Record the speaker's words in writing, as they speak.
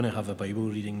going to have a Bible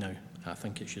reading now. I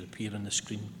think it should appear on the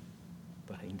screen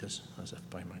behind us, as if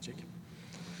by magic.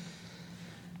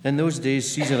 In those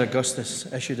days, Caesar Augustus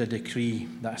issued a decree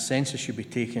that a census should be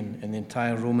taken in the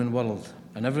entire Roman world,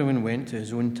 and everyone went to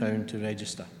his own town to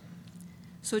register.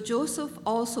 So Joseph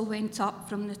also went up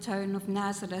from the town of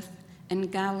Nazareth in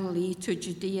Galilee to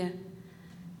Judea,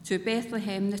 to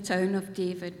Bethlehem, the town of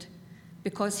David,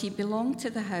 because he belonged to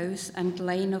the house and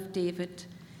line of David.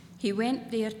 He went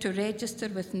there to register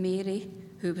with Mary,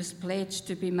 who was pledged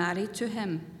to be married to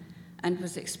him and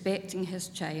was expecting his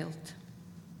child.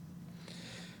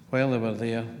 While they were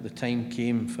there, the time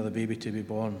came for the baby to be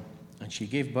born, and she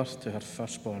gave birth to her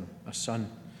firstborn, a son.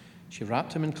 She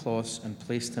wrapped him in cloths and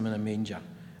placed him in a manger,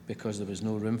 because there was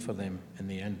no room for them in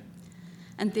the inn.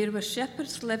 And there were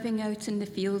shepherds living out in the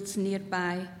fields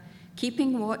nearby,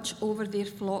 keeping watch over their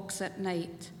flocks at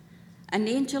night. An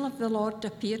angel of the Lord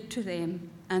appeared to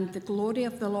them, and the glory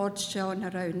of the Lord shone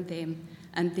around them,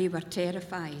 and they were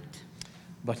terrified.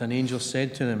 But an angel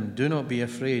said to them, "Do not be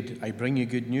afraid. I bring you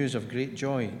good news of great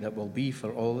joy that will be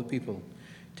for all the people.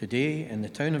 Today, in the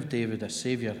town of David, a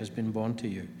Saviour has been born to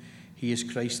you. He is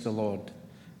Christ the Lord.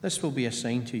 This will be a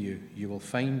sign to you. You will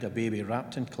find a baby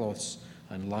wrapped in cloths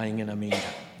and lying in a manger."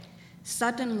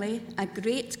 Suddenly, a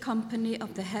great company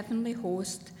of the heavenly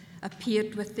host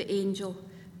appeared with the angel,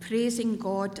 praising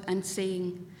God and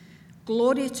saying,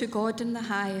 "Glory to God in the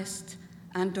highest,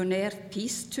 and on earth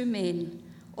peace to men,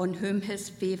 on whom his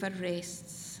favour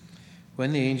rests."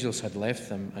 When the angels had left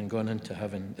them and gone into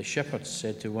heaven, the shepherds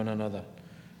said to one another,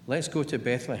 "Let's go to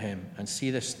Bethlehem and see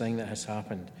this thing that has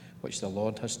happened, which the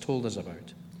Lord has told us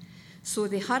about." So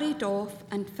they hurried off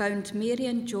and found Mary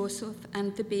and Joseph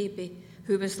and the baby,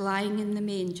 who was lying in the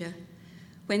manger.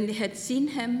 When they had seen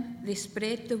him, they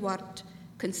spread the word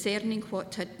concerning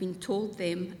what had been told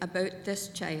them about this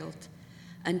child,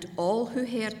 and all who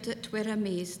heard it were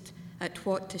amazed at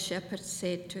what the shepherds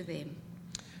said to them.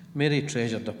 Mary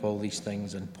treasured up all these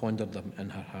things and pondered them in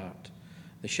her heart.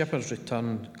 The shepherds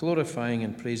returned, glorifying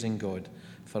and praising God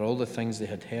for all the things they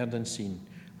had heard and seen,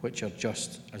 which are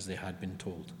just as they had been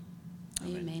told.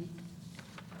 Amen.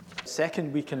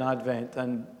 Second week in Advent,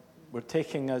 and we're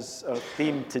taking as our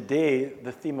theme today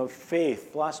the theme of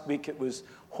faith. Last week it was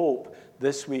hope.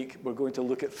 This week we're going to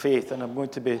look at faith, and I'm going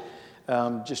to be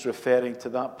just referring to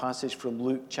that passage from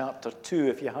Luke chapter 2,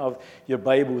 if you have your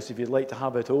Bibles, if you'd like to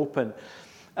have it open.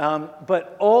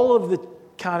 But all of the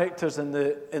characters in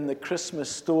the Christmas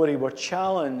story were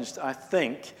challenged, I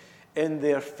think, in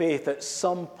their faith at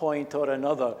some point or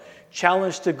another.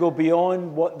 Challenged to go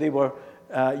beyond what they were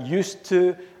used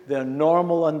to, their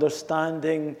normal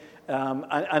understanding,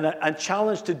 and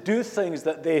challenged to do things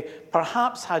that they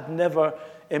perhaps had never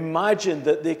imagined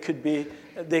that they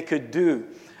could do.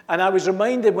 And I was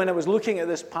reminded when I was looking at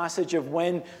this passage of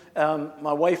when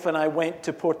my wife and I went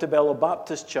to Portobello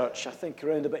Baptist Church, I think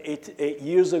around about eight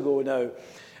years ago now.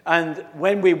 And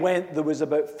when we went, there was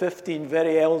about 15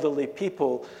 very elderly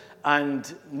people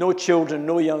and no children,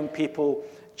 no young people.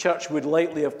 Church would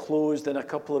likely have closed in a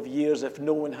couple of years if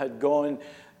no one had gone.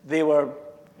 They were,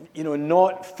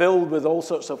 not filled with all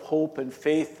sorts of hope and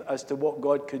faith as to what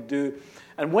God could do.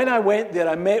 And when I went there,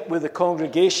 I met with the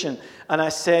congregation and I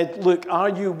said, "Look, are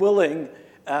you willing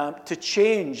to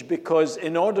change? Because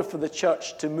in order for the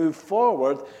church to move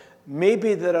forward,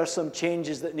 maybe there are some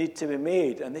changes that need to be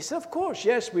made." And they said, "Of course,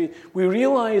 yes, we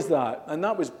realize that." And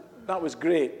that was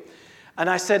great. And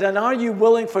I said, "And are you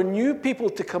willing for new people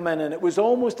to come in?" And it was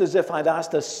almost as if I'd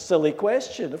asked a silly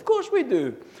question. Of course we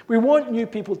do. We want new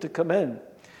people to come in.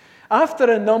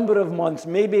 After a number of months,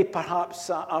 maybe perhaps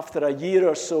after a year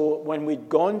or so, when we'd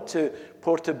gone to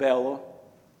Portobello,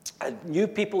 new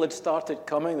people had started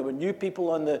coming. There were new people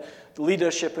on the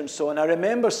leadership and so on. I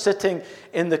remember sitting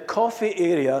in the coffee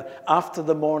area after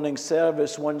the morning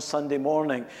service one Sunday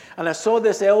morning, and I saw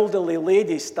this elderly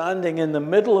lady standing in the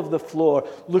middle of the floor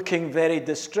looking very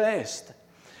distressed.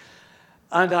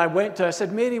 And I went to her, I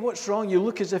said, "Mary, what's wrong? You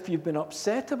look as if you've been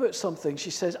upset about something."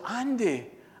 She says,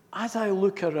 "Andy, as I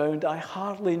look around, I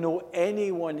hardly know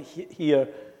anyone here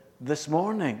this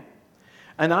morning."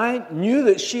 And I knew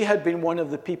that she had been one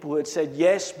of the people who had said,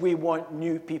 "Yes, we want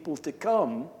new people to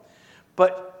come."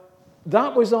 But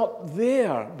that was up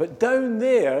there. But down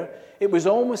there, it was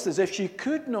almost as if she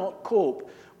could not cope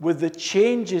with the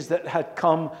changes that had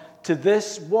come to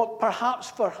this, what perhaps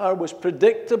for her was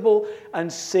predictable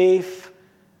and safe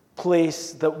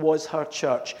place that was her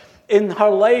church. In her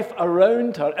life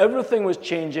around her, everything was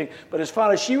changing, but as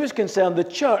far as she was concerned, the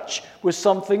church was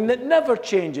something that never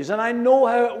changes. And I know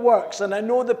how it works, and I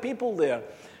know the people there.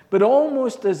 But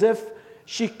almost as if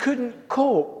she couldn't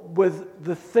cope with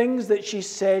the things that she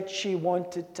said she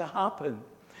wanted to happen.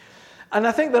 And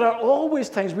I think there are always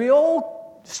times we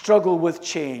all struggle with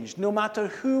change, no matter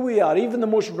who we are, even the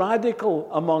most radical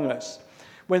among us.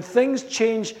 When things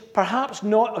change, perhaps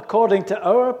not according to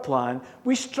our plan,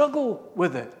 we struggle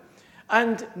with it.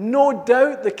 And no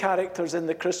doubt the characters in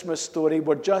the Christmas story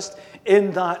were just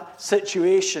in that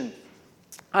situation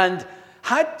and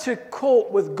had to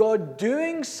cope with God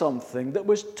doing something that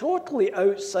was totally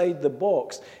outside the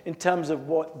box in terms of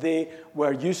what they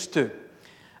were used to.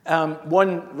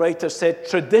 One writer said,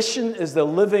 "Tradition is the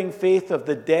living faith of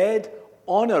the dead.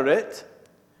 Honor it.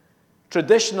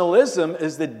 Traditionalism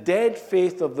is the dead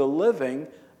faith of the living.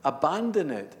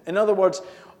 Abandon it." In other words,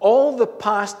 all the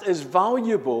past is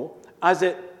valuable as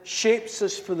it shapes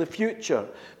us for the future.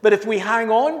 But if we hang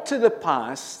on to the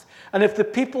past, and if the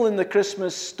people in the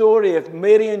Christmas story, if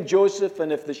Mary and Joseph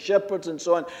and if the shepherds and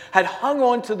so on had hung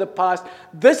on to the past,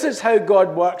 this is how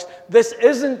God works, this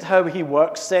isn't how he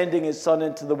works, sending his son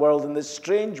into the world in this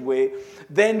strange way,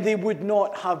 then they would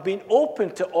not have been open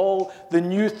to all the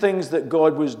new things that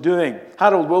God was doing.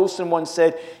 Harold Wilson once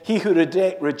said, "He who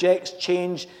rejects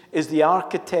change is the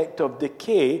architect of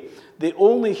decay. The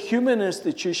only human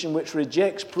institution which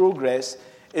rejects progress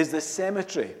is the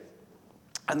cemetery."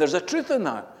 And there's a truth in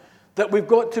that we've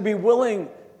got to be willing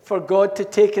for God to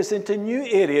take us into new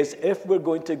areas if we're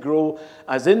going to grow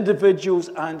as individuals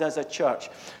and as a church.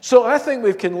 So I think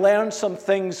we can learn some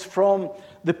things from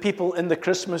the people in the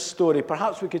Christmas story.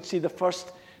 Perhaps we could see the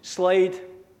first slide,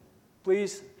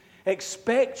 please.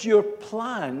 Expect your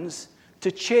plans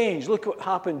to change. Look what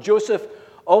happened. Joseph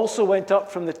also went up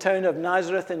from the town of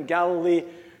Nazareth in Galilee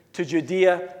to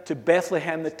Judea, to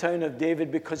Bethlehem, the town of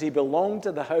David, because he belonged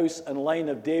to the house and line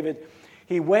of David.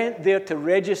 He went there to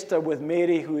register with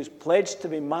Mary, who was pledged to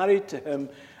be married to him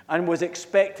and was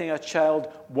expecting a child.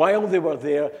 While they were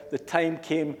there, the time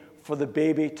came for the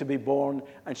baby to be born,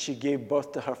 and she gave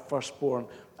birth to her firstborn,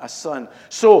 a son.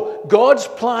 So God's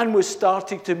plan was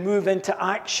starting to move into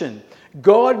action.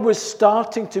 God was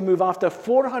starting to move. After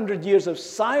 400 years of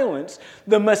silence,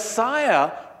 the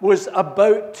Messiah was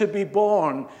about to be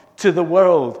born to the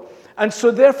world. And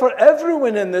so therefore,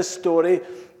 everyone in this story,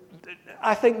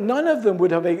 I think none of them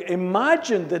would have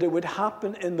imagined that it would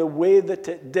happen in the way that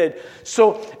it did.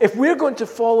 So if we're going to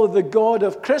follow the God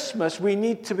of Christmas, we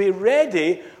need to be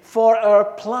ready for our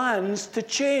plans to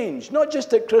change. Not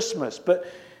just at Christmas, but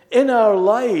in our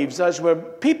lives as we're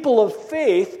people of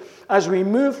faith, as we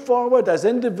move forward as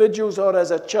individuals or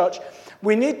as a church,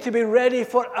 we need to be ready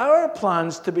for our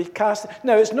plans to be cast.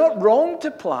 Now, it's not wrong to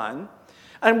plan,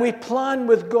 and we plan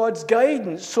with God's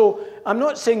guidance. So I'm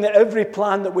not saying that every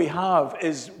plan that we have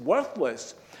is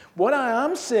worthless. What I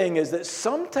am saying is that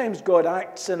sometimes God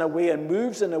acts in a way and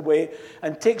moves in a way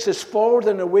and takes us forward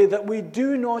in a way that we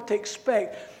do not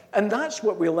expect. And that's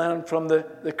what we learn from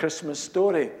the Christmas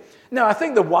story. Now, I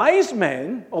think the wise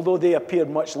men, although they appeared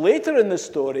much later in the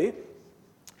story,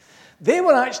 they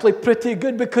were actually pretty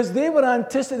good because they were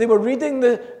anticipating, they were reading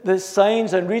the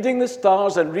signs and reading the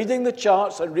stars and reading the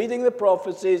charts and reading the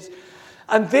prophecies,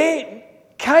 and they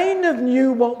kind of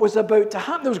knew what was about to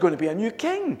happen. There was going to be a new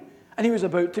king, and he was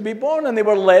about to be born, and they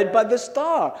were led by the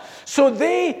star. So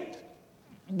they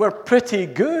were pretty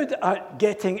good at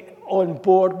getting on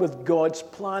board with God's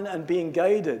plan and being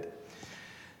guided.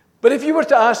 But if you were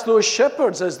to ask those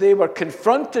shepherds as they were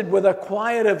confronted with a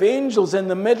choir of angels in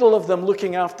the middle of them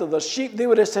looking after their sheep, they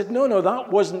would have said, no,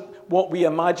 that wasn't what we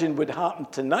imagined would happen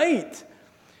tonight.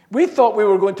 We thought we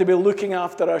were going to be looking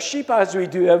after our sheep as we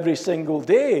do every single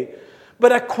day.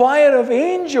 But a choir of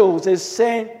angels is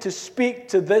sent to speak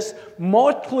to this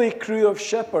motley crew of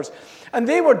shepherds. And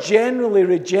they were generally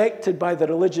rejected by the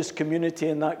religious community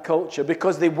in that culture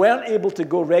because they weren't able to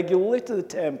go regularly to the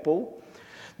temple.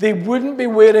 They wouldn't be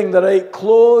wearing the right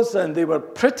clothes, and they were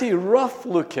pretty rough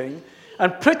looking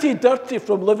and pretty dirty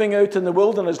from living out in the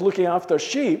wilderness looking after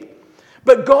sheep.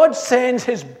 But God sends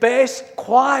his best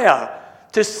choir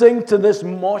to sing to this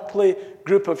motley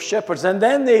group of shepherds. And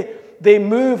then they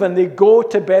move and they go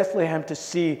to Bethlehem to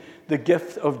see the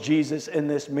gift of Jesus in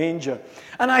this manger.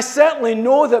 And I certainly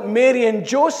know that Mary and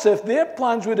Joseph, their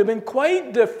plans would have been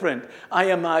quite different, I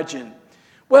imagine.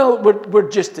 Well, we're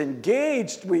just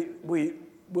engaged.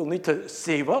 We'll need to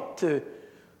save up to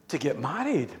get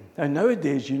married. And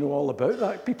nowadays, you know all about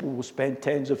that. People will spend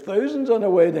tens of thousands on a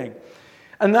wedding.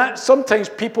 And that sometimes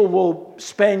people will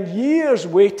spend years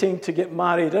waiting to get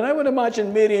married. And I would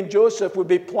imagine Mary and Joseph would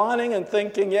be planning and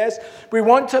thinking, yes, we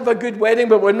want to have a good wedding,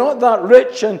 but we're not that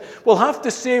rich, and we'll have to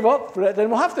save up for it,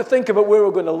 and we'll have to think about where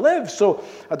we're going to live. So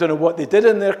I don't know what they did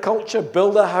in their culture,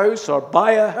 build a house or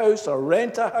buy a house or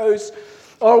rent a house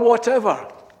or whatever.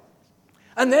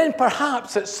 And then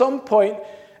perhaps at some point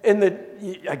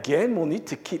again, we'll need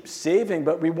to keep saving,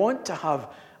 but we want to have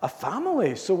a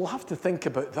family, so we'll have to think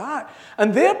about that.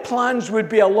 And their plans would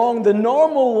be along the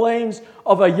normal lines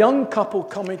of a young couple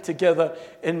coming together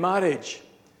in marriage.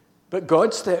 But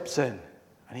God steps in,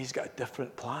 and he's got a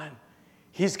different plan.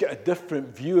 He's got a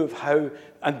different view of how,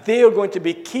 and they are going to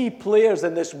be key players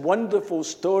in this wonderful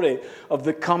story of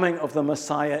the coming of the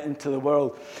Messiah into the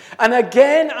world. And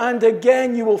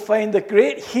again, you will find the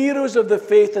great heroes of the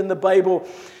faith in the Bible,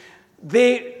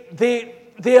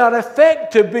 they are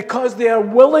effective because they are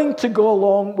willing to go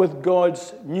along with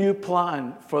God's new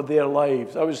plan for their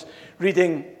lives. I was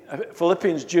reading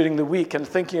Philippians during the week and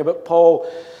thinking about Paul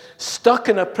stuck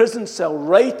in a prison cell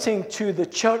writing to the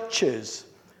churches,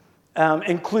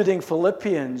 including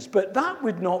Philippians, but that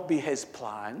would not be his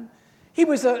plan. He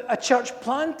was a church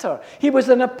planter. He was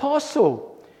an apostle.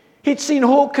 He'd seen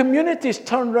whole communities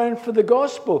turn around for the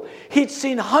gospel. He'd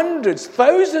seen hundreds,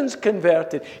 thousands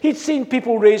converted. He'd seen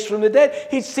people raised from the dead.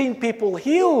 He'd seen people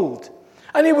healed.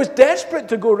 And he was desperate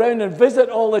to go around and visit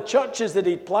all the churches that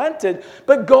he'd planted,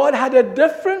 but God had a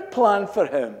different plan for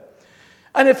him.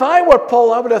 And if I were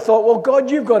Paul, I would have thought, well, God,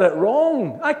 you've got it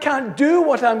wrong. I can't do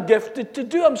what I'm gifted to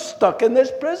do. I'm stuck in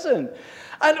this prison.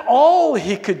 And all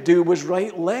he could do was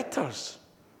write letters.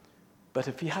 But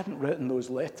if he hadn't written those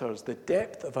letters, the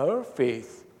depth of our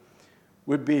faith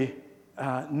would be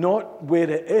not where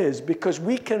it is, because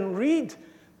we can read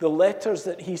the letters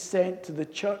that he sent to the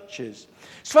churches.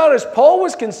 As far as Paul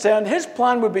was concerned, his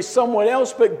plan would be somewhere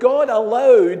else, but God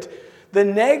allowed the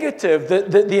negative,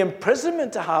 the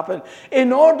imprisonment to happen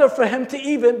in order for him to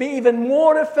be even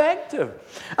more effective.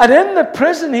 And in the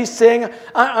prison, he's saying,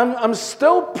 I'm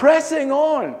still pressing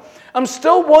on. I'm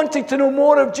still wanting to know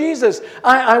more of Jesus.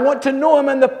 I want to know him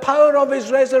and the power of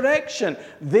his resurrection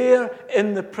there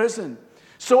in the prison.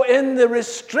 So in the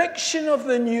restriction of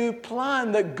the new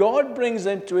plan that God brings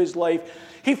into his life,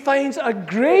 he finds a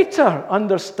greater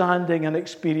understanding and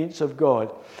experience of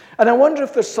God. And I wonder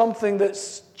if there's something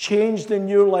that's changed in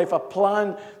your life, a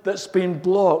plan that's been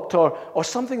blocked or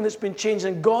something that's been changed,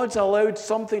 and God's allowed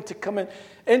something to come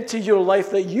into your life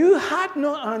that you had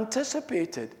not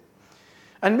anticipated.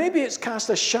 And maybe it's cast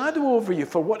a shadow over you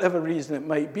for whatever reason it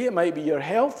might be. It might be your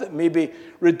health. It may be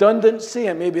redundancy.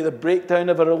 It may be the breakdown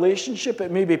of a relationship.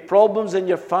 It may be problems in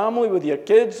your family with your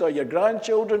kids or your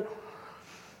grandchildren.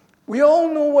 We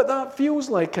all know what that feels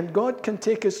like, and God can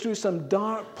take us through some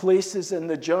dark places in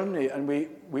the journey, and we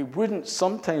wouldn't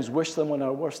sometimes wish them on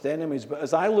our worst enemies. But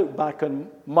as I look back on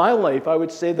my life, I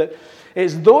would say that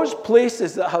it's those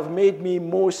places that have made me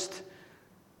most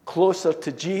closer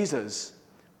to Jesus,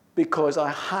 because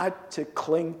I had to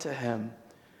cling to him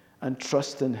and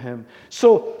trust in him.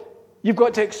 So you've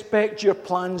got to expect your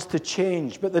plans to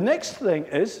change. But the next thing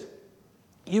is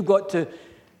you've got to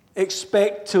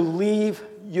expect to leave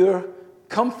your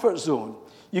comfort zone.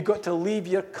 You've got to leave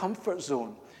your comfort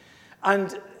zone.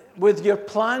 And with your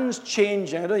plans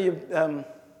changing, I know you,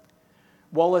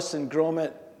 Wallace and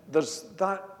Gromit, there's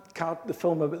the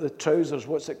film about the trousers,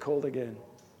 what's it called again?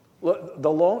 The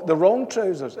wrong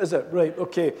trousers, is it? Right,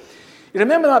 okay. You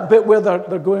remember that bit where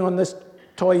they're going on this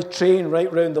toy train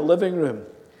right round the living room?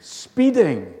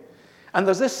 Speeding. And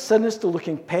there's this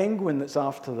sinister-looking penguin that's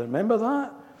after them. Remember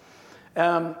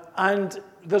that? And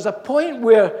there's a point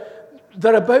where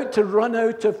they're about to run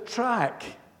out of track.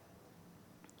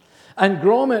 And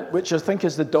Gromit, which I think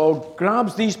is the dog,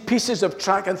 grabs these pieces of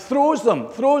track and throws them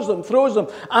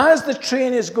as the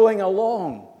train is going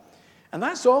along. And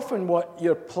that's often what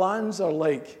your plans are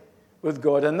like with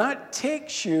God. And that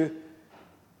takes you,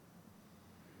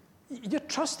 you're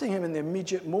trusting him in the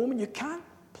immediate moment. You can't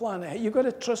plan ahead. You've got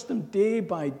to trust him day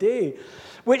by day,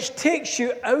 which takes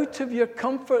you out of your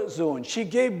comfort zone. She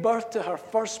gave birth to her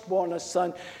firstborn, a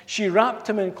son. She wrapped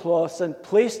him in cloths and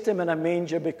placed him in a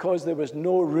manger because there was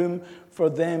no room for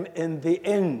them in the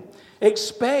inn.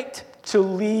 Expect to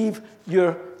leave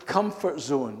your comfort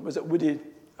zone. Was it Woody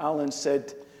Allen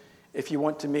said, if you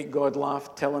want to make God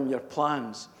laugh, tell him your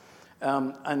plans.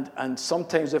 And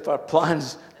sometimes if our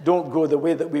plans don't go the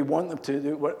way that we want them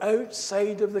to, we're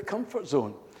outside of the comfort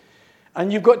zone.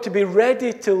 And you've got to be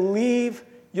ready to leave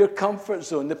your comfort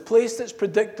zone, the place that's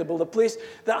predictable, the place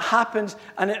that happens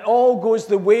and it all goes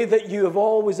the way that you have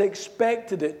always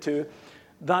expected it to.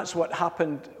 That's what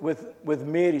happened with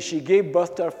Mary. She gave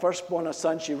birth to her firstborn, a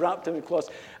son. She wrapped him in cloths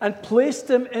and placed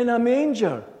him in a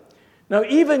manger. Now,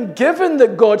 even given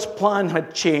that God's plan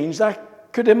had changed, I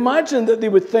could imagine that they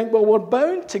would think, well, we're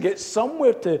bound to get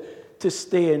somewhere to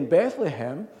stay in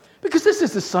Bethlehem because this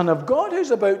is the Son of God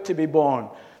who's about to be born.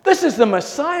 This is the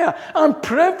Messiah. I'm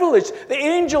privileged. The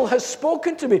angel has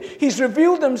spoken to me. He's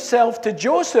revealed himself to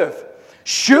Joseph.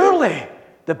 Surely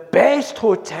The best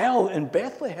hotel in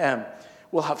Bethlehem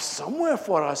will have somewhere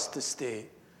for us to stay.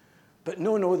 But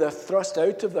no, they're thrust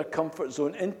out of their comfort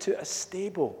zone into a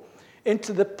stable,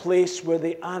 into the place where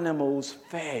the animals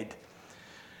fed.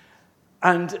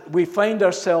 And we find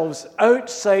ourselves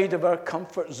outside of our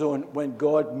comfort zone when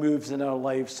God moves in our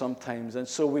lives sometimes. And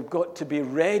so we've got to be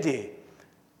ready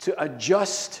to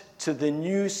adjust to the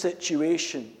new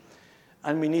situation.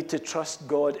 And we need to trust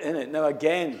God in it. Now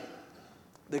again,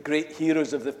 the great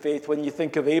heroes of the faith, when you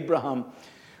think of Abraham,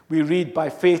 we read, by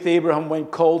faith Abraham, when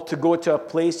called to go to a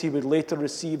place he would later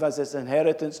receive as his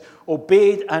inheritance,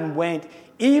 obeyed and went,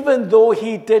 even though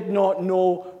he did not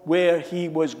know where he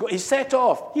was going. He set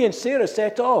off. He and Sarah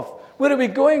set off. Where are we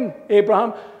going,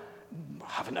 Abraham? I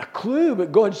haven't a clue,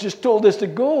 but God's just told us to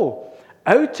go.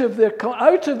 Out of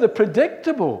the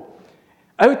predictable,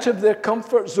 out of their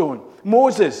comfort zone.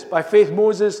 Moses, by faith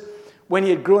Moses, when he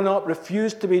had grown up,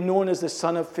 refused to be known as the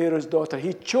son of Pharaoh's daughter.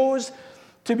 He chose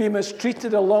to be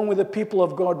mistreated along with the people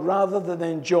of God rather than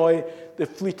enjoy the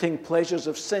fleeting pleasures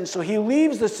of sin. So he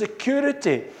leaves the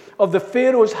security of the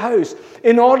Pharaoh's house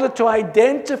in order to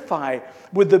identify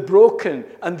with the broken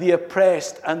and the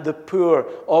oppressed and the poor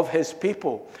of his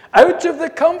people. Out of the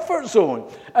comfort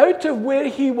zone, out of where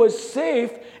he was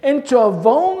safe, into a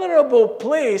vulnerable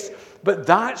place, but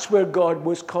that's where God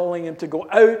was calling him to go,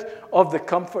 out of the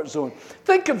comfort zone.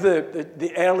 Think of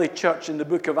the early church in the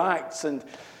book of Acts and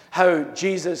how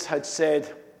Jesus had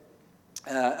said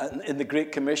in the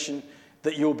Great Commission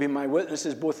that you'll be my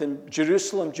witnesses both in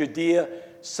Jerusalem, Judea,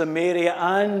 Samaria,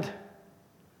 and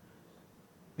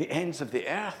the ends of the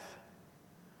earth.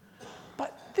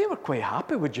 But they were quite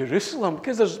happy with Jerusalem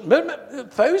because there's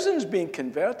thousands being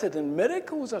converted and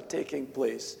miracles are taking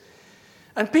place.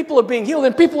 And people are being healed,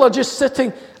 and people are just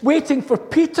sitting, waiting for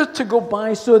Peter to go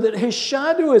by so that his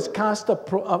shadow is cast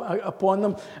upon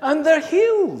them, and they're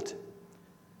healed.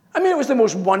 I mean, it was the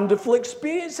most wonderful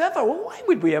experience ever. Well, why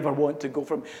would we ever want to go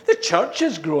from... The church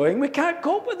is growing. We can't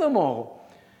cope with them all.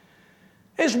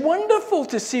 It's wonderful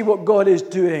to see what God is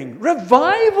doing.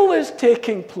 Revival is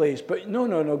taking place. But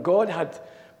no. God had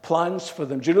plans for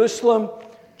them. Jerusalem,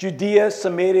 Judea,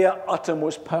 Samaria,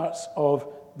 uttermost parts of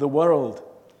the world.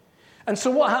 And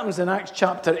so what happens in Acts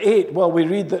chapter 8? Well, we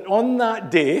read that on that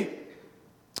day,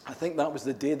 I think that was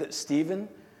the day that Stephen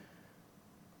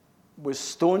was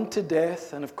stoned to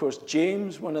death, and of course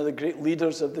James, one of the great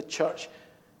leaders of the church,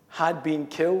 had been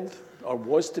killed, or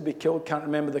was to be killed, can't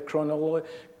remember the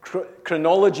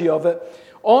chronology of it.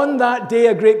 On that day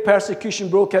a great persecution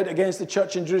broke out against the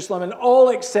church in Jerusalem, and all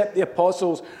except the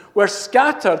apostles were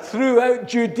scattered throughout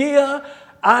Judea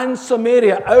and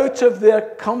Samaria, out of their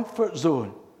comfort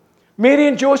zone. Mary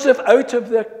and Joseph out of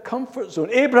their comfort zone.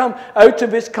 Abraham out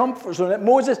of his comfort zone.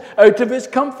 Moses out of his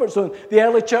comfort zone. The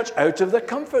early church out of their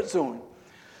comfort zone.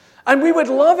 And we would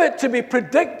love it to be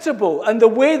predictable and the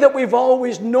way that we've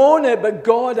always known it, but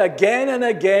God again and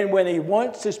again, when he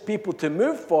wants his people to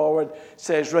move forward,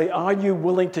 says, right, are you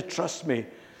willing to trust me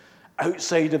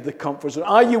outside of the comfort zone?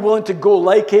 Are you willing to go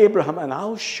like Abraham? And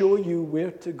I'll show you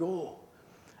where to go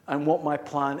and what my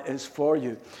plan is for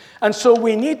you. And so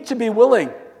we need to be willing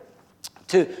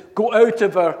to go out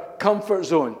of our comfort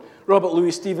zone. Robert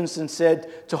Louis Stevenson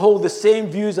said, to hold the same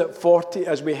views at 40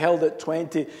 as we held at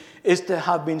 20 is to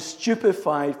have been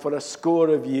stupefied for a score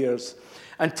of years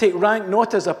and take rank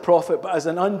not as a prophet but as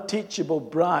an unteachable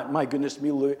brat. My goodness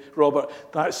me, Robert,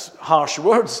 that's harsh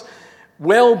words.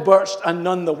 Well birched and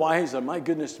none the wiser. My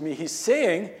goodness me. He's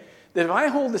saying that if I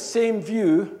hold the same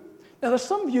view, now there's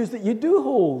some views that you do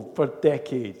hold for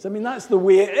decades. I mean, that's the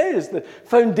way it is, the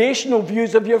foundational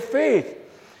views of your faith.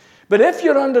 But if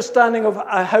your understanding of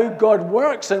how God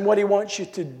works and what he wants you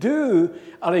to do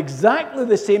are exactly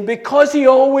the same because he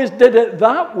always did it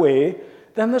that way,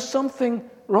 then there's something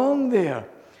wrong there.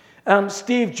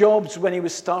 Steve Jobs, when he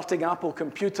was starting Apple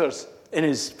computers in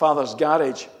his father's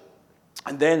garage,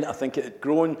 and then I think it had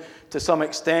grown to some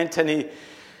extent, and he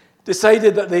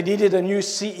decided that they needed a new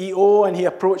CEO, and he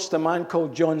approached a man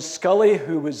called John Scully,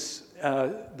 who was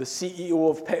the CEO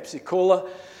of Pepsi-Cola.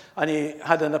 And he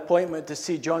had an appointment to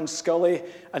see John Scully,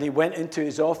 and he went into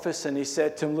his office and he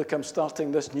said to him, look, I'm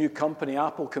starting this new company,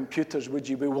 Apple Computers. Would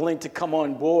you be willing to come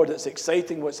on board? It's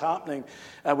exciting what's happening.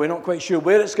 We're not quite sure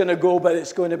where it's going to go, but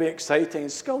it's going to be exciting.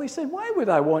 And Scully said, why would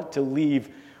I want to leave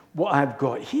what I've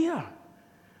got here?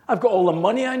 I've got all the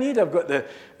money I need. I've got the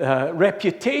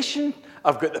reputation.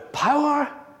 I've got the power.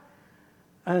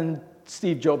 And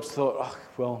Steve Jobs thought, oh,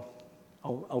 well,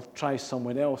 I'll try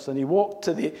someone else. And he walked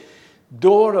to the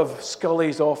door of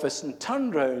Scully's office and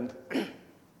turned round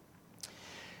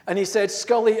and he said,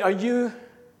 Scully, are you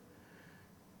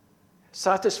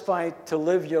satisfied to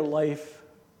live your life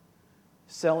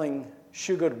selling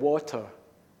sugared water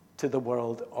to the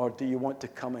world, or do you want to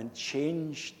come and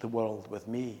change the world with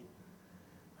me?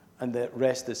 And the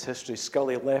rest is history.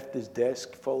 Scully left his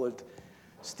desk, followed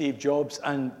Steve Jobs,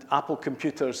 and Apple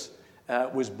Computers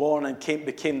was born and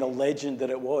became the legend that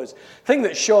it was. The thing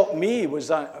that shocked me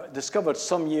was I discovered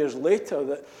some years later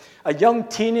that a young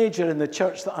teenager in the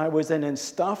church that I was in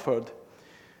Stafford,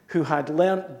 who had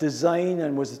learnt design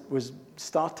and was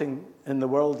starting in the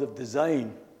world of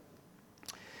design,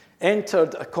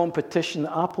 entered a competition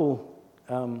that Apple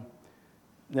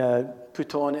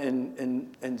put on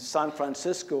in San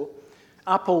Francisco.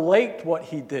 Apple liked what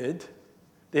he did.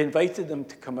 They invited him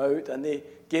to come out, and they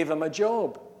gave him a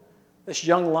job. This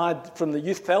young lad from the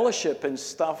youth fellowship in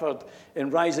Stafford in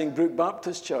Rising Brook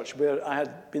Baptist Church, where I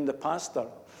had been the pastor.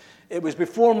 It was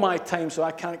before my time, so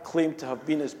I can't claim to have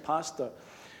been his pastor.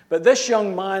 But this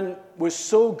young man was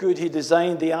so good, he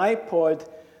designed the iPod,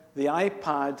 the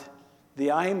iPad, the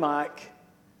iMac,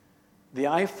 the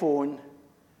iPhone,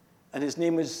 and his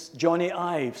name was Johnny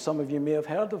Ive. Some of you may have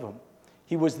heard of him.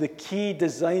 He was the key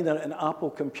designer in Apple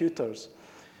Computers.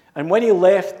 And when he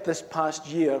left this past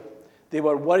year, they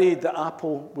were worried that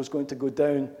Apple was going to go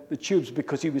down the tubes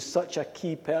because he was such a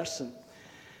key person.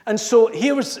 And so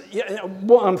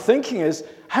what I'm thinking is,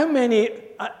 how many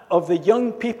of the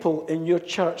young people in your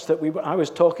church that I was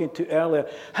talking to earlier,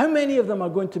 how many of them are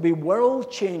going to be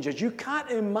world changers? You can't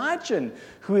imagine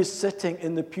who is sitting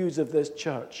in the pews of this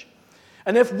church.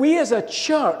 And if we as a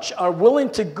church are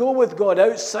willing to go with God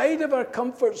outside of our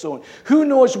comfort zone, who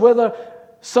knows whether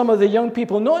some of the young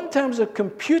people, not in terms of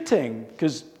computing,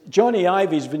 because Johnny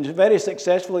Ive's been very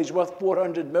successful. He's worth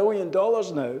 $400 million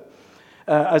now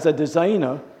as a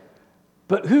designer.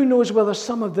 But who knows whether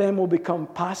some of them will become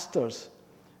pastors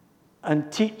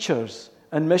and teachers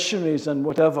and missionaries and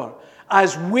whatever,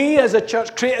 as we as a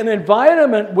church create an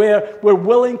environment where we're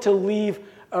willing to leave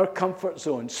our comfort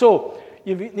zone. So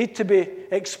you need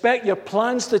to expect your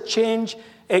plans to change,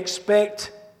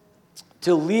 expect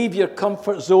to leave your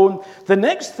comfort zone. The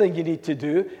next thing you need to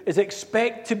do is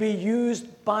expect to be used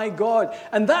by God.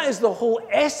 And that is the whole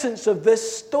essence of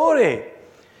this story.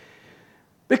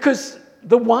 Because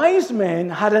the wise men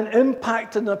had an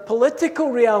impact on the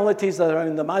political realities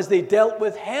around them as they dealt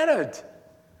with Herod.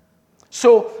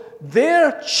 So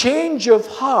their change of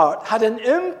heart had an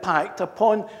impact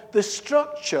upon the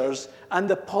structures and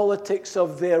the politics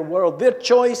of their world. Their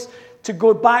choice to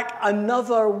go back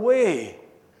another way.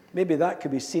 Maybe that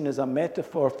could be seen as a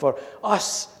metaphor for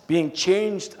us being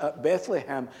changed at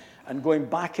Bethlehem and going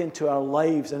back into our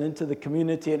lives and into the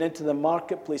community and into the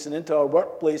marketplace and into our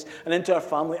workplace and into our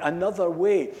family another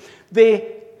way.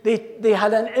 They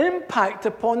had an impact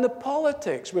upon the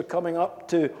politics. We're coming up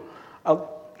to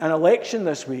an election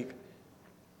this week.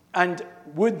 And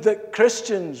would that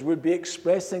Christians would be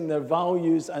expressing their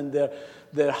values and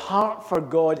their heart for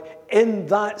God in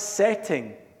that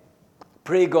setting?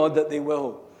 Pray God that they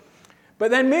will. But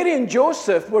then Mary and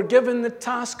Joseph were given the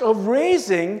task of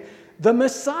raising the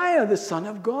Messiah, the Son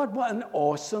of God. What an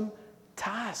awesome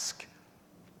task.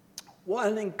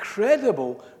 What an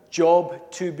incredible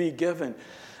job to be given.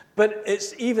 But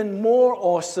it's even more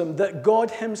awesome that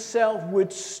God himself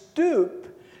would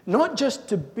stoop, not just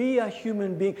to be a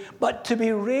human being, but to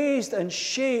be raised and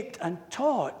shaped and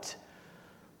taught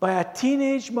by a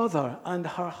teenage mother and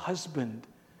her husband.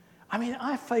 I mean,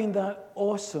 I find that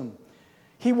awesome.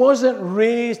 He wasn't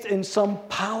raised in some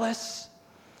palace.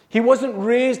 He wasn't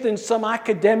raised in some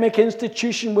academic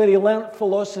institution where he learnt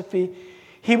philosophy.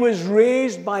 He was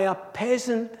raised by a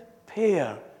peasant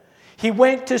pair. He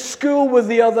went to school with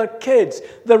the other kids,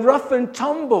 the rough and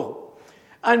tumble.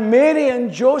 And Mary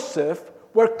and Joseph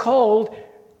were called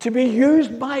to be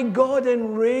used by God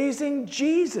in raising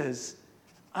Jesus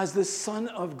as the Son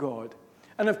of God.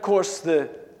 And of course, the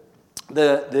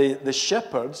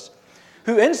shepherds,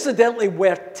 who incidentally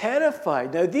were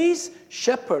terrified. Now, these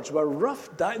shepherds were rough.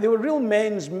 They were real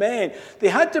men's men. They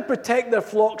had to protect their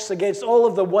flocks against all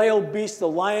of the wild beasts, the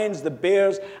lions, the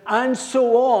bears, and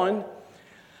so on.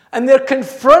 And they're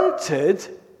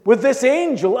confronted with this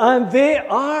angel, and they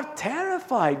are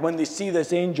terrified when they see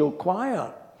this angel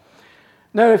choir.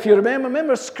 Now, if you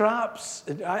remember scraps.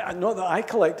 Not that I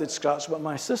collected scraps, but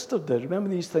my sister did.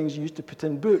 Remember these things you used to put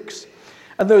in books?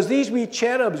 And there was these wee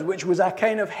cherubs, which was a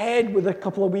kind of head with a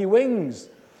couple of wee wings.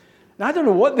 Now, I don't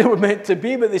know what they were meant to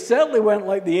be, but they certainly weren't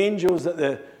like the angels that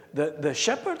the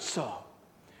shepherds saw.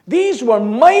 These were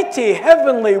mighty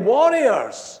heavenly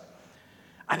warriors.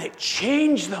 And it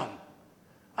changed them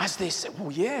as they said,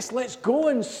 well, yes, let's go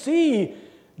and see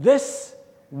this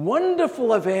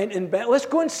wonderful event in Bethlehem. Let's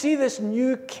go and see this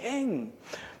new king.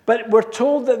 But we're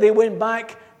told that they went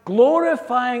back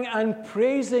glorifying and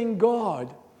praising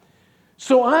God.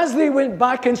 So as they went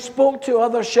back and spoke to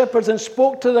other shepherds and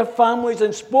spoke to their families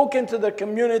and spoke into their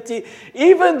community,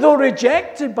 even though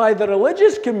rejected by the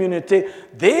religious community,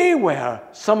 they were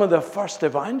some of the first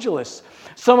evangelists,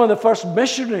 some of the first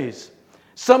missionaries,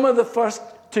 some of the first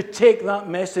to take that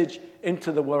message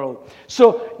into the world.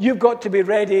 So you've got to be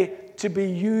ready to be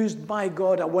used by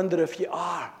God. I wonder if you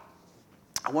are.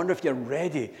 I wonder if you're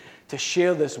ready to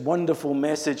share this wonderful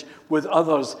message with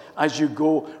others as you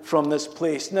go from this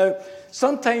place. Now,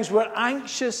 sometimes we're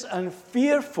anxious and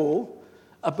fearful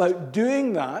about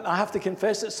doing that. I have to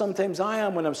confess that sometimes I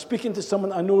am when I'm speaking to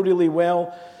someone I know really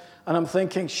well, and I'm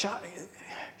thinking, shall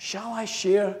I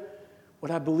share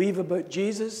what I believe about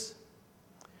Jesus?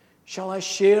 Shall I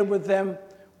share with them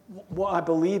what I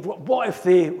believe? What if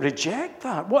they reject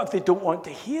that? What if they don't want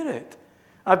to hear it?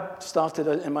 I've started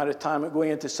in my retirement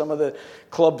going into some of the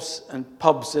clubs and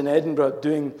pubs in Edinburgh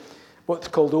doing what's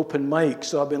called open mic.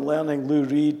 So I've been learning Lou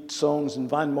Reed songs and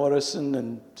Van Morrison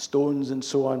and Stones and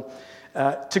so on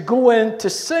to go in to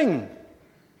sing.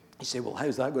 You say, well,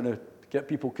 how's that going to get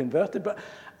people converted? But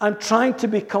I'm trying to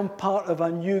become part of a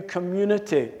new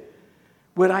community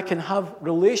where I can have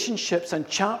relationships and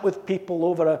chat with people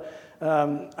over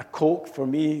a Coke for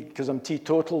me because I'm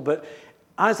teetotal. But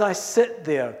as I sit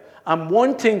there, I'm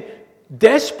wanting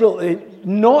desperately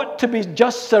not to be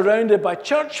just surrounded by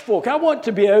church folk. I want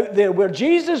to be out there where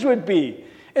Jesus would be,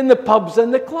 in the pubs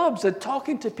and the clubs, and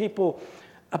talking to people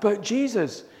about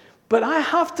Jesus. But I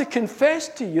have to confess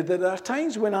to you that there are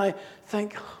times when I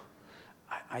think,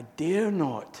 I dare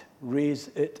not raise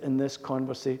it in this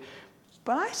conversation.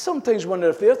 But I sometimes wonder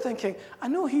if they're thinking, I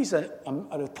know he's a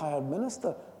retired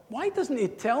minister. Why doesn't he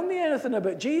tell me anything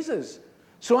about Jesus?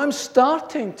 So I'm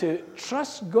starting to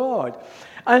trust God.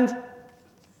 And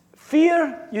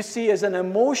fear, you see, is an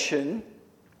emotion.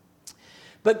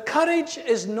 But courage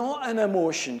is not an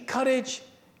emotion. Courage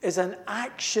is an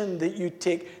action that you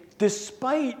take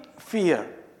despite fear.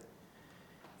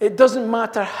 It doesn't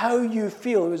matter how you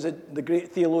feel. It was the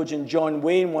great theologian John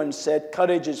Wayne once said,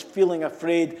 courage is feeling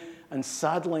afraid and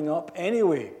saddling up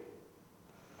anyway.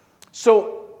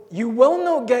 So you will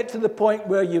not get to the point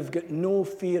where you've got no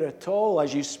fear at all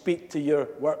as you speak to your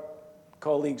work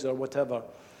colleagues or whatever.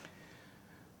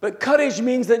 But courage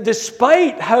means that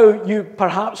despite how you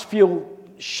perhaps feel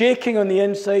shaking on the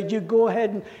inside, you go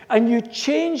ahead and you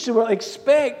change the world.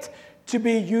 Expect to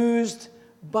be used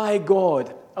by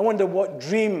God. I wonder what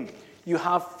dream you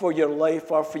have for your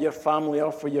life or for your family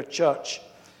or for your church.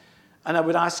 And I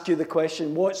would ask you the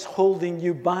question, what's holding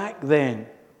you back then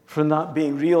from that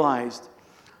being realized?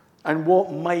 And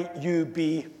what might you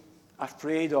be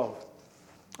afraid of?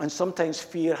 And sometimes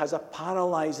fear has a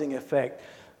paralyzing effect.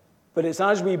 But it's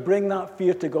as we bring that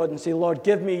fear to God and say, Lord,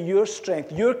 give me your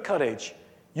strength, your courage,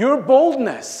 your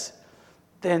boldness,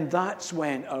 then that's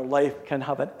when our life can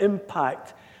have an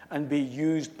impact and be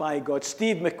used by God.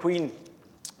 Steve McQueen,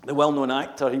 the well-known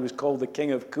actor, he was called the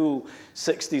King of Cool,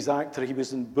 60s actor. He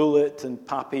was in Bullet and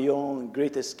Papillon and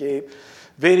Great Escape,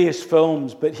 various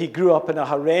films, but he grew up in a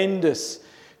horrendous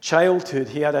childhood.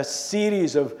 He had a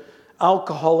series of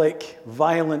alcoholic,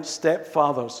 violent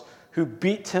stepfathers who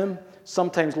beat him,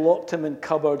 sometimes locked him in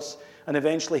cupboards, and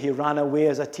eventually he ran away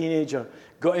as a teenager,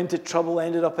 got into trouble,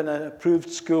 ended up in an approved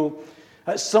school.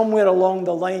 Somewhere along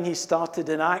the line, he started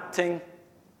in acting,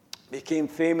 became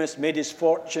famous, made his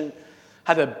fortune,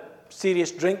 had a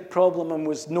serious drink problem and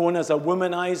was known as a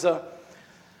womanizer.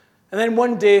 And then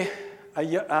one day,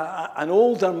 an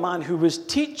older man who was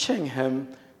teaching him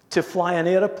to fly an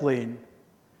airplane,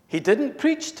 he didn't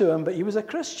preach to him, but he was a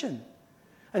Christian.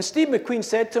 And Steve McQueen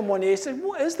said to him one day, he said,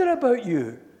 what is there about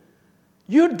you?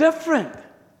 You're different.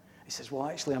 He says, well,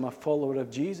 actually, I'm a follower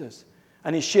of Jesus.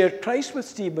 And he shared Christ with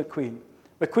Steve McQueen.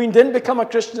 McQueen didn't become a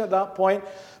Christian at that point,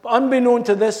 but unbeknown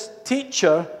to this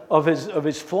teacher of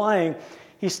his flying,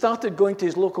 he started going to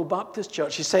his local Baptist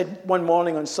church. He said one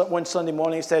Sunday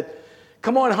morning, he said,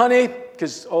 come on, honey,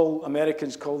 because all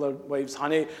Americans call their wives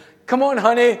honey. Come on,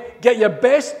 honey, get your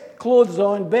best clothes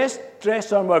on, best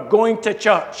dress on, we're going to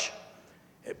church.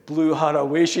 It blew her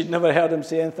away. She'd never heard him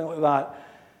say anything like that.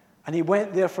 And he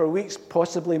went there for weeks,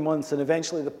 possibly months, and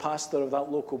eventually the pastor of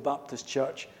that local Baptist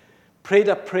church prayed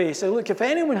a prayer. He said, look, if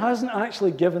anyone hasn't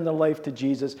actually given their life to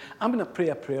Jesus, I'm going to pray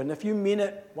a prayer. And if you mean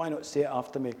it, why not say it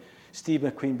after me? Steve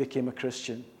McQueen became a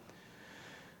Christian.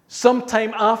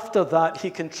 Sometime after that, he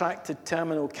contracted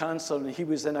terminal cancer, and he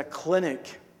was in a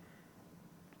clinic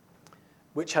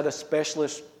which had a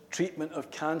specialist treatment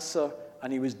of cancer,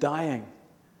 and he was dying.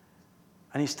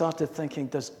 And he started thinking,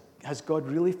 has God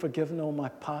really forgiven all my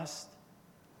past?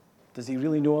 Does he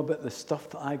really know about the stuff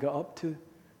that I got up to?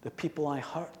 the people I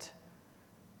hurt,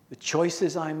 the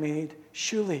choices I made.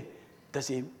 Surely, has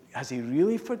he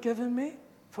really forgiven me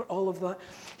for all of that?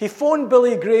 He phoned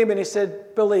Billy Graham and he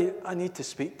said, Billy, I need to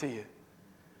speak to you.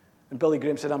 And Billy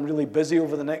Graham said, I'm really busy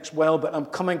over the next while, but I'm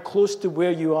coming close to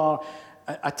where you are.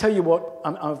 I tell you what,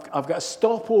 I've got a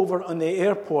stopover on the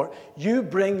airport. You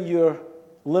bring your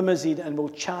limousine and we'll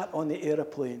chat on the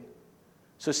airplane.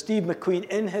 So Steve McQueen,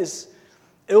 in his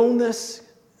illness,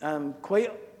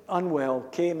 quite unwell,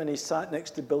 came and he sat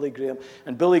next to Billy Graham.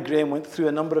 And Billy Graham went through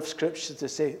a number of scriptures to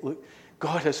say, look,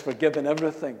 God has forgiven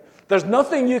everything. There's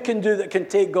nothing you can do that can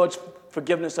take God's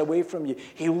forgiveness away from you.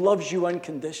 He loves you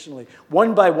unconditionally.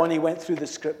 One by one, he went through the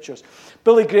scriptures.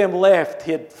 Billy Graham left.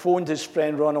 He had phoned his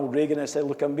friend Ronald Reagan and said,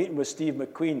 look, I'm meeting with Steve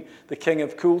McQueen, the king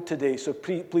of cool today, so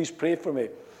please pray for me.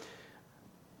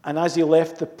 And as he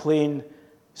left the plane,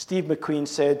 Steve McQueen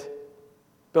said,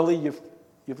 Billy,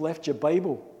 you've left your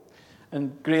Bible.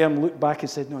 And Graham looked back and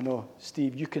said, no,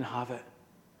 Steve, you can have it.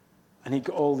 And he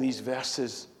got all these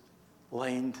verses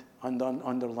lined and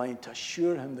underlined to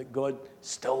assure him that God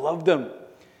still loved him.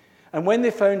 And when they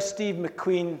found Steve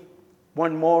McQueen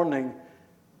one morning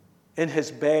in his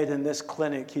bed in this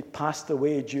clinic, he'd passed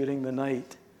away during the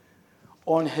night.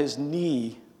 On his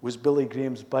knee was Billy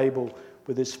Graham's Bible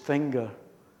with his finger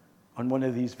on one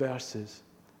of these verses.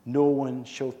 No one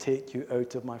shall take you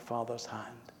out of my Father's hand.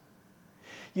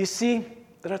 You see,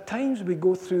 there are times we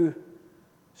go through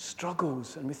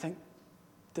struggles and we think,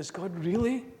 does God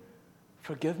really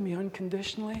forgive me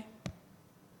unconditionally?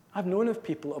 I've known of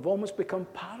people who have almost become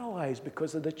paralyzed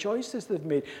because of the choices they've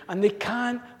made, and they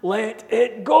can't let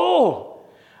it go.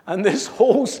 And this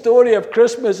whole story of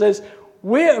Christmas is,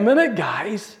 wait a minute,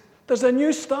 guys, there's a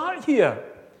new start here.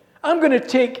 I'm going to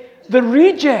take the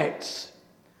rejects.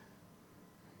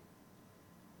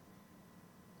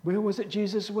 Where was it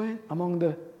Jesus went? Among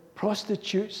the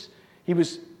prostitutes. He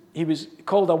was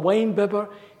called a wine bibber.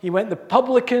 He went the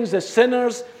publicans, the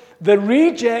sinners, the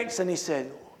rejects, and he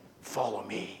said, follow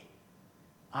me.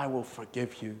 I will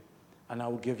forgive you, and I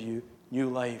will give you new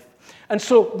life. And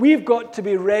so we've got to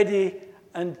be ready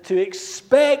and to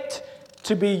expect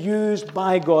to be used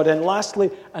by God. And lastly,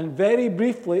 and very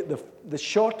briefly, the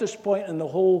shortest point in the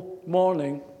whole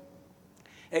morning,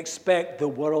 expect the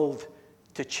world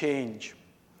to change.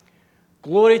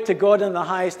 Glory to God in the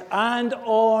highest, and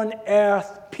on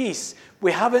earth peace.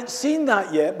 We haven't seen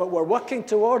that yet, but we're working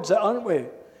towards it, aren't we?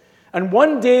 And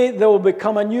one day there will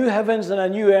become a new heavens and a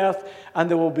new earth, and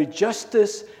there will be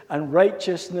justice and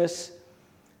righteousness.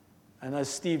 And as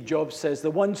Steve Jobs says,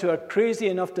 the ones who are crazy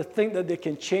enough to think that they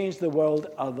can change the world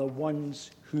are the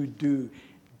ones who do.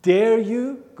 Dare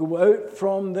you go out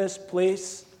from this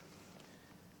place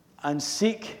and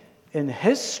seek in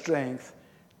his strength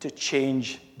to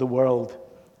change the world?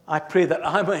 I pray that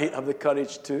I might have the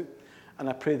courage to, and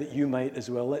I pray that you might as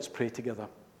well. Let's pray together.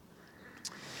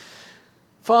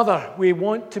 Father, we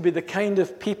want to be the kind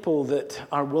of people that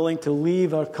are willing to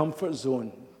leave our comfort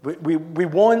zone. We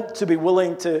want to be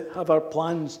willing to have our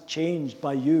plans changed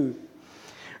by you.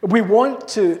 We want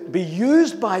to be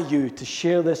used by you to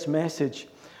share this message.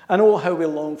 And oh, how we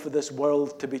long for this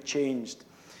world to be changed.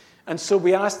 And so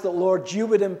we ask that, Lord, you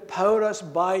would empower us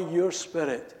by your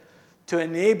Spirit to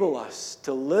enable us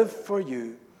to live for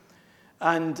you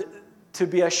and to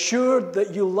be assured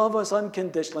that you love us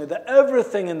unconditionally, that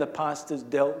everything in the past is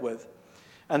dealt with,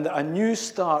 and that a new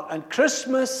start, and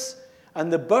Christmas,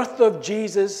 and the birth of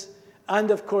Jesus, and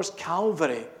of course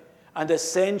Calvary, and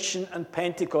Ascension, and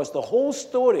Pentecost, the whole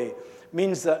story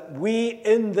means that we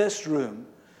in this room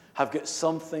have got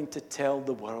something to tell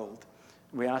the world.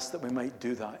 We ask that we might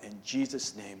do that in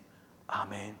Jesus' name.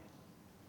 Amen.